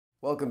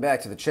Welcome back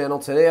to the channel.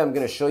 Today I'm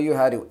going to show you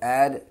how to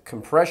add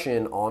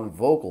compression on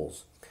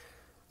vocals.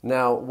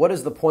 Now, what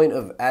is the point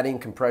of adding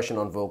compression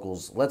on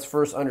vocals? Let's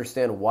first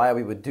understand why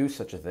we would do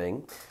such a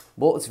thing.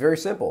 Well, it's very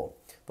simple.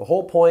 The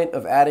whole point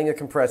of adding a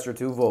compressor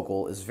to a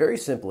vocal is very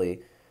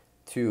simply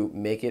to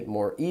make it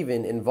more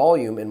even in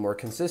volume and more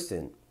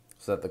consistent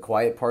so that the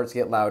quiet parts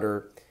get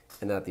louder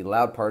and that the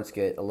loud parts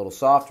get a little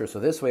softer.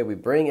 So this way we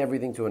bring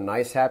everything to a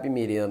nice happy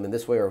medium, and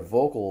this way our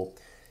vocal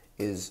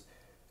is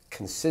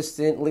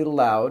consistently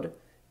loud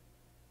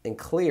and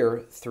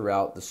clear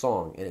throughout the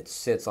song, and it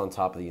sits on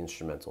top of the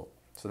instrumental.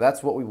 So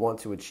that's what we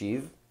want to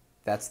achieve.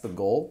 That's the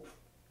goal.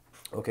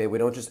 Okay, we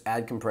don't just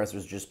add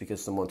compressors just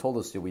because someone told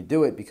us to. We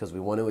do it because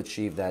we want to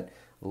achieve that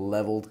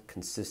leveled,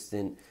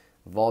 consistent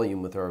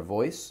volume with our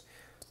voice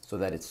so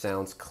that it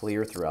sounds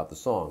clear throughout the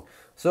song.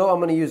 So I'm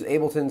going to use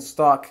Ableton's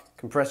stock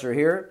compressor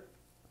here.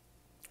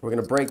 We're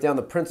going to break down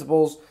the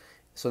principles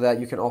so that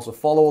you can also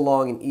follow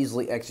along and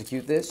easily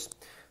execute this.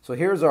 So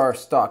here's our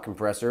stock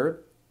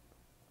compressor.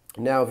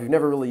 Now, if you've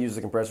never really used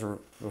a compressor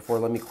before,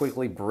 let me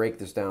quickly break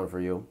this down for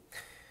you.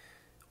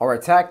 Our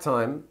attack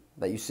time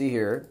that you see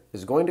here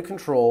is going to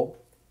control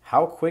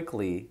how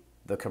quickly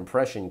the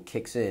compression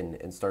kicks in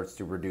and starts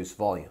to reduce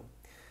volume.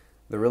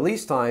 The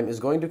release time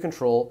is going to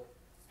control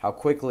how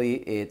quickly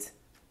it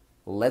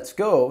lets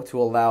go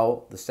to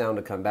allow the sound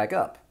to come back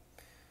up.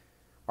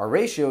 Our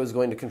ratio is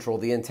going to control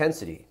the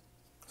intensity.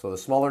 So the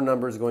smaller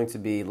number is going to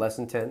be less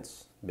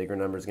intense, bigger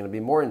number is going to be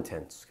more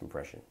intense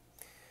compression.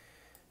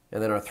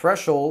 And then our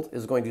threshold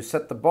is going to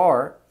set the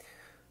bar.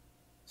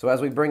 So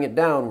as we bring it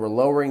down, we're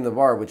lowering the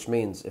bar, which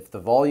means if the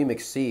volume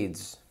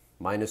exceeds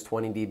minus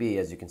 20 dB,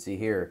 as you can see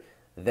here,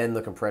 then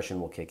the compression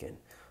will kick in.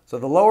 So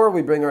the lower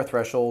we bring our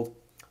threshold,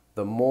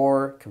 the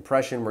more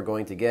compression we're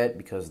going to get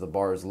because the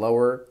bar is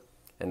lower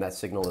and that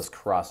signal is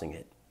crossing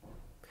it.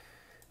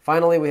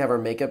 Finally, we have our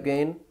makeup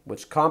gain,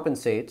 which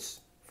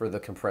compensates for the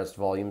compressed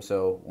volume.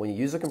 So when you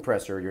use a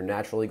compressor, you're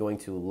naturally going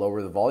to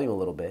lower the volume a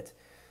little bit.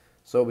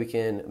 So we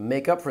can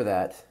make up for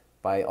that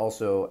by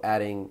also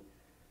adding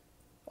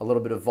a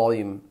little bit of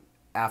volume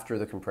after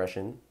the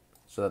compression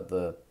so that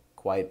the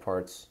quiet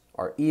parts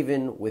are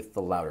even with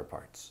the louder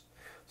parts.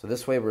 So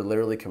this way we're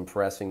literally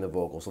compressing the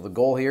vocal. So the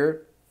goal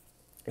here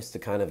is to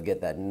kind of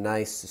get that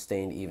nice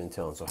sustained even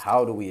tone. So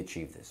how do we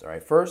achieve this? All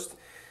right, first,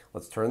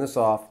 let's turn this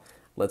off.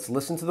 Let's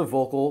listen to the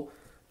vocal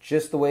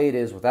just the way it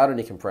is without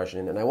any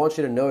compression. And I want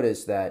you to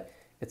notice that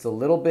it's a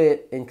little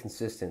bit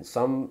inconsistent.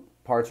 Some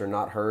parts are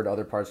not heard,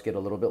 other parts get a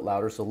little bit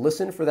louder. So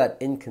listen for that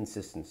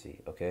inconsistency,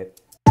 okay?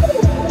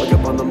 Wake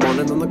up on the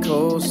morning on the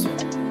coast,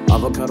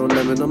 avocado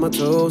lemon on my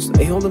toast.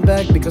 Ain't holding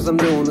back because I'm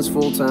doing this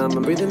full time.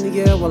 I'm breathing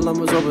the air while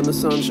I'm absorbing the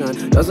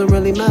sunshine. Doesn't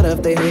really matter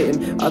if they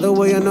hating. Either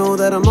way I know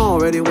that I'm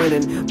already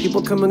winning.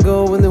 People come and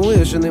go when they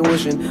wish and they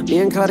wishing. Me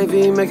and Cardi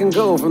V making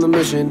go from the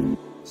mission.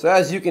 So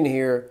as you can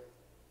hear,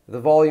 the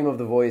volume of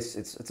the voice,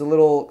 it's a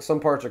little, some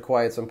parts are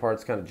quiet, some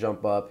parts kind of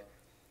jump up.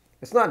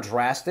 It's not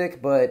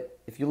drastic, but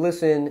if you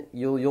listen,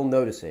 you'll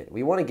notice it.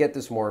 We want to get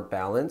this more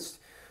balanced.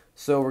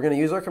 So we're going to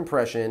use our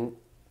compression.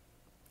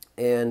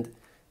 And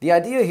the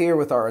idea here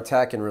with our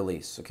attack and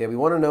release, okay, we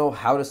want to know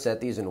how to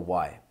set these and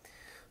why.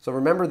 So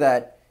remember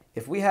that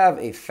if we have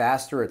a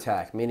faster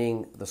attack,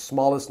 meaning the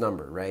smallest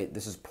number, right,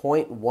 this is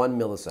 0.1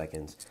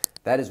 milliseconds,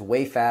 that is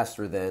way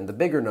faster than the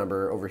bigger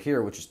number over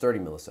here, which is 30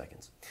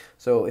 milliseconds.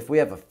 So if we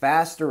have a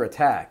faster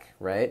attack,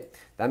 right,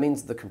 that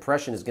means the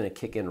compression is going to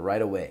kick in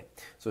right away.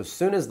 So as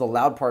soon as the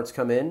loud parts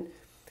come in,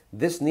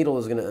 this needle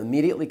is going to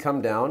immediately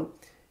come down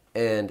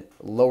and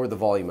lower the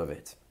volume of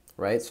it,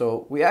 right?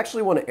 So we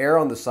actually want to err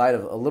on the side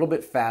of a little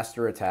bit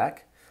faster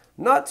attack.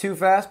 Not too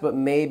fast, but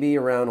maybe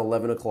around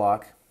 11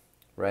 o'clock,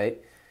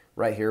 right?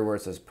 Right here where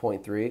it says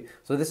 0.3.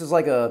 So this is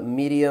like a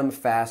medium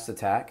fast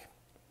attack.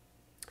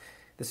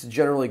 This is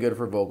generally good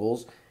for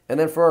vocals. And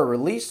then for our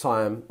release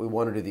time, we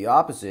want to do the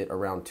opposite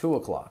around 2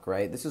 o'clock,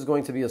 right? This is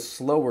going to be a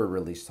slower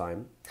release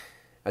time.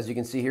 As you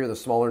can see here, the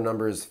smaller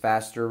number is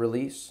faster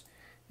release,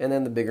 and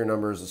then the bigger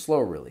number is a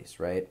slower release,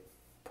 right?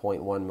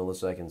 0.1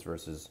 milliseconds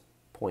versus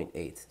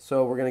 0.8.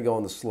 So we're going to go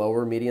on the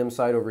slower medium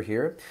side over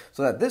here,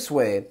 so that this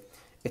way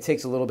it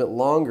takes a little bit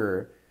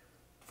longer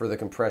for the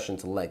compression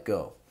to let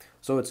go.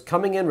 So it's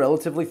coming in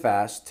relatively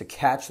fast to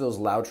catch those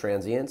loud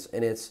transients,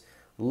 and it's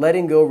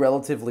letting go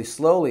relatively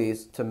slowly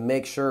to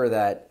make sure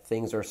that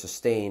things are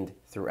sustained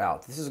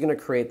throughout. This is going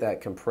to create that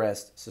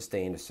compressed,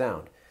 sustained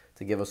sound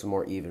to give us a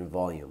more even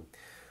volume.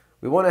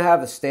 We want to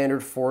have a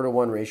standard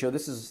 4:1 ratio.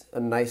 This is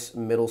a nice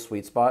middle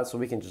sweet spot, so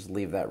we can just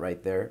leave that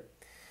right there.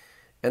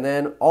 And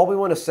then all we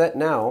want to set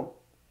now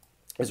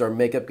is our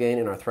makeup gain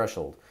and our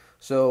threshold.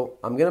 So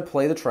I'm going to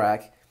play the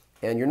track,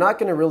 and you're not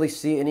going to really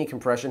see any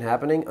compression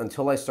happening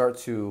until I start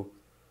to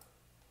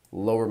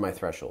lower my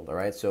threshold, all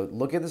right? So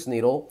look at this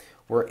needle.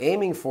 We're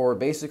aiming for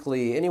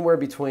basically anywhere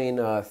between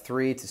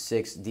 3 to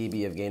 6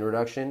 dB of gain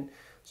reduction.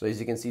 So as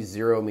you can see,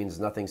 0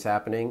 means nothing's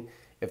happening.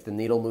 If the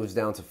needle moves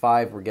down to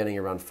 5, we're getting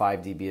around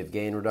 5 dB of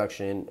gain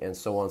reduction, and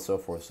so on and so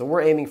forth. So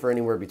we're aiming for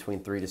anywhere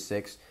between 3 to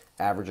 6,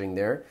 averaging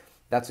there.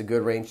 That's a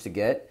good range to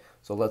get.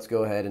 So let's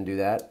go ahead and do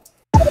that.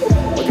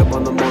 Wake up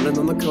on the morning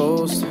on the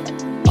coast,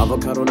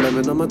 avocado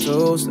lemon on my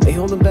toast. Ain't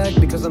holding back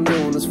because I'm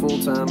doing this full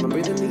time. I'm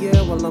breathing the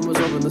air while I'm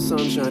absorbing the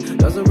sunshine.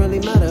 Doesn't really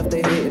matter if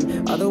they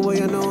hating. Either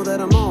way I know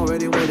that I'm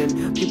already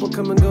winning. People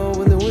come and go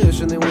when they wish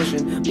and they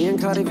wishing. Me and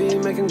Cardi B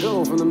making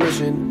go from the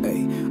mission.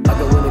 Hey, I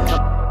go in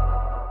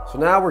and So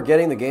now we're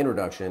getting the gain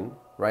reduction,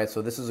 right?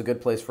 So this is a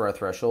good place for our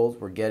threshold.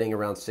 We're getting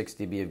around 6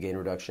 dB of gain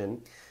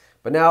reduction.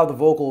 But now the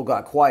vocal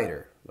got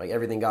quieter. Like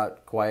everything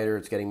got quieter,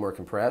 it's getting more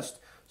compressed.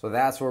 So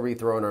that's where we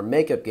throw in our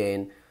makeup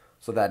gain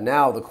so that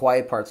now the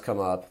quiet parts come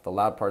up, the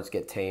loud parts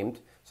get tamed.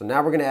 So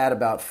now we're going to add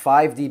about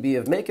 5 dB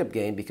of makeup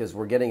gain because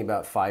we're getting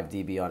about 5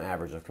 dB on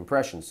average of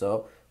compression.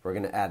 So we're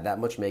going to add that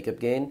much makeup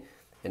gain,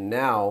 and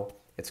now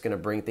it's going to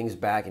bring things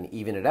back and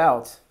even it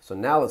out. So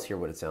now let's hear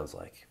what it sounds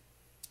like.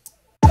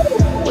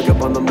 Wake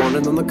up on the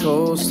morning on the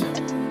coast,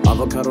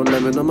 avocado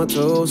lemon on my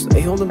toast.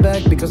 Ain't holding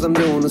back because I'm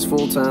doing this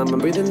full time. I'm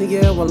breathing the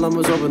air while I'm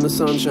absorbing the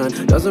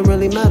sunshine. Doesn't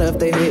really matter if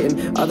they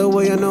hating. Either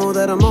way I know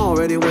that I'm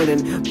already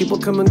winning. People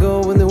come and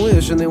go when they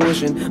wish and they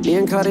wishing. Me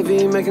and Cardi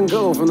B making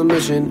go from the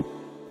mission.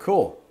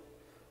 Cool.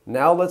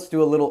 Now let's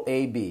do a little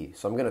A-B.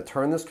 So I'm going to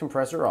turn this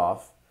compressor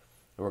off,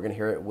 and we're going to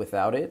hear it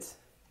without it,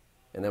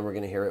 and then we're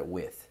going to hear it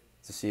with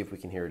to see if we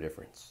can hear a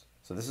difference.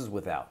 So this is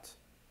without.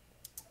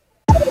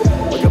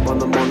 Wake up on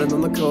the morning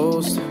on the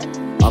coast,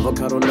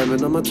 avocado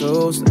lemon on my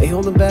toast. Ain't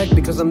holding back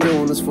because I'm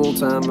doing this full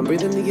time. I'm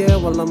breathing the air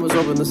while I'm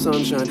absorbing the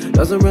sunshine.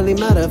 Doesn't really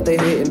matter if they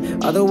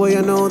hating. Either way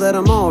I know that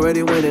I'm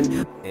already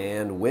winning.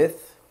 And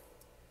with.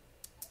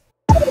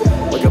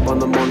 Wake up on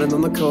the morning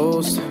on the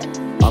coast,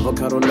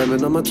 avocado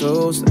lemon on my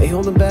toast. Ain't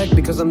holding back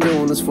because I'm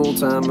doing this full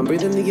time. I'm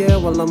breathing the air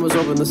while I'm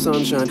absorbing the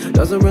sunshine.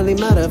 Doesn't really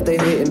matter if they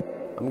hating.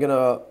 I'm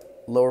gonna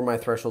lower my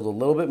threshold a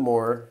little bit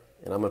more,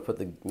 and I'm gonna put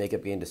the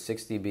makeup gain to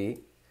 6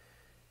 dB.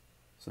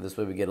 So this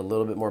way we get a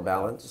little bit more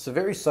balance. It's a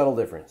very subtle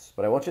difference,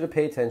 but I want you to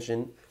pay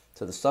attention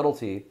to the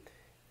subtlety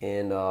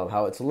and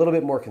how it's a little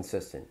bit more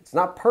consistent. It's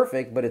not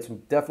perfect, but it's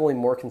definitely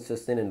more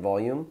consistent in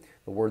volume.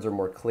 The words are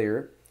more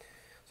clear.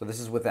 So this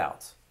is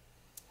without.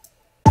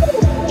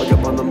 Wake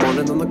up on the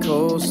morning on the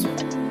coast,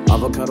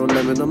 avocado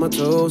lemon on my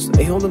toast.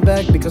 Ain't holding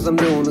back because I'm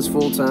doing this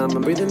full time.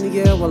 I'm breathing the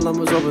air while I'm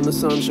absorbing the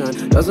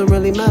sunshine. Doesn't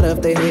really matter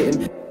if they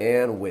hating.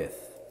 And with.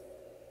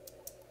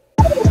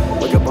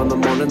 Wake up on the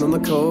morning on the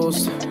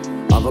coast,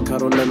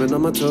 avocado lemon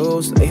on my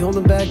toast. Ain't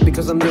holding back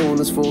because I'm doing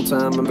this full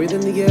time. I'm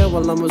breathing the air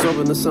while I'm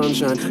absorbing the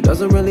sunshine.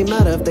 Doesn't really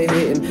matter if they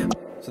hating.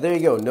 So there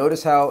you go.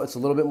 Notice how it's a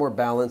little bit more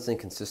balanced and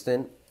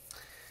consistent.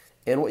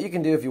 And what you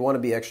can do if you want to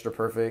be extra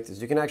perfect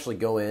is you can actually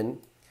go in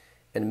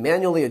and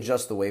manually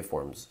adjust the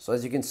waveforms. So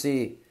as you can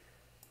see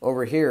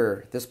over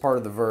here, this part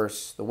of the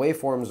verse, the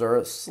waveforms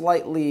are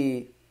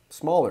slightly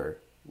smaller.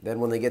 Then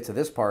when they get to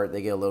this part,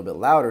 they get a little bit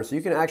louder. So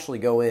you can actually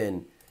go in,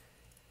 and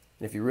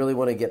if you really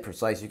want to get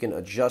precise, you can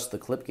adjust the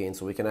clip gain.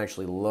 So we can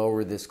actually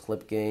lower this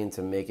clip gain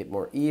to make it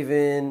more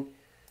even.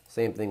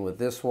 Same thing with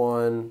this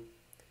one.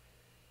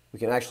 We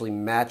can actually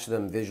match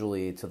them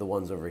visually to the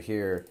ones over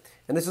here.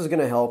 And this is going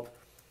to help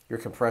your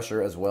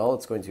compressor as well.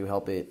 It's going to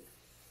help it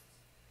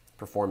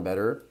perform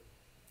better.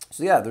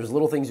 So yeah, there's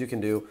little things you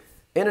can do.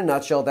 In a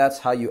nutshell, that's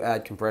how you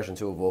add compression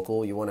to a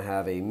vocal. You want to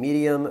have a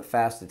medium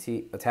fast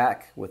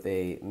attack with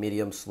a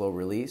medium slow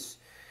release.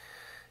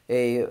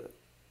 A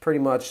pretty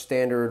much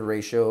standard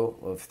ratio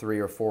of 3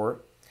 or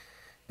 4.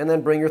 And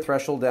then bring your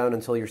threshold down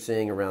until you're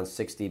seeing around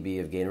 6 dB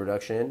of gain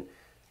reduction.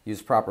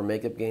 Use proper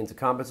makeup gain to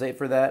compensate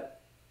for that.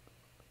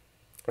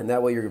 And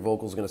that way your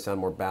vocal is going to sound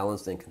more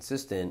balanced and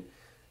consistent,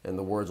 and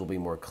the words will be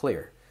more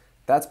clear.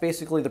 That's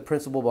basically the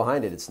principle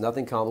behind it. It's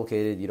nothing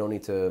complicated. You don't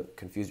need to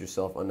confuse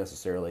yourself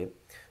unnecessarily.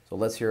 So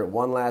let's hear it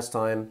one last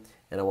time,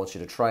 and I want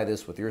you to try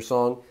this with your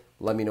song.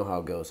 Let me know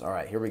how it goes. All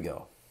right, here we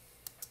go.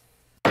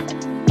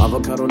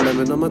 Avocado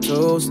lemon on my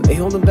toast. Ain't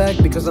holding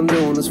back because I'm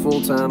doing this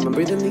full time. I'm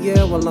breathing the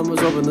air while I'm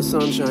absorbing the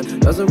sunshine.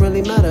 Doesn't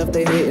really matter if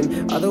they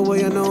hating. Either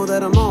way I know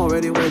that I'm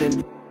already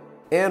winning.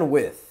 And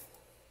with.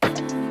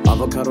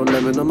 Avocado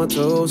lemon on my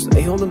toast.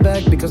 Ain't holding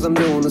back because I'm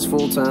doing this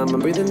full time.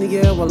 I'm breathing the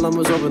air while I'm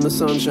absorbing the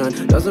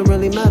sunshine. Doesn't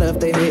really matter if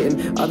they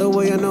hating. Either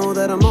way I know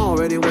that I'm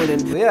already winning.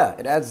 So yeah,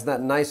 it adds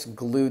that nice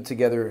glued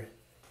together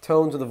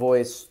tone to the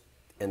voice,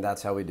 and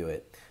that's how we do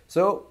it.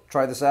 So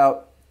try this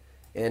out,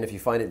 and if you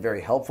find it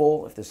very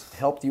helpful, if this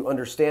helped you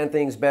understand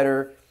things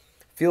better,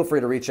 feel free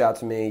to reach out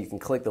to me. You can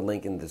click the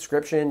link in the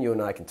description. You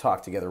and I can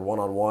talk together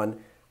one-on-one.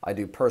 I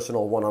do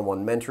personal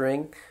one-on-one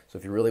mentoring, so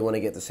if you really want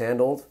to get this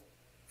handled,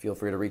 feel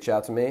free to reach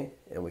out to me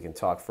and we can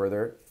talk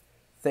further.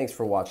 Thanks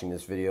for watching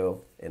this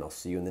video, and I'll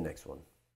see you in the next one.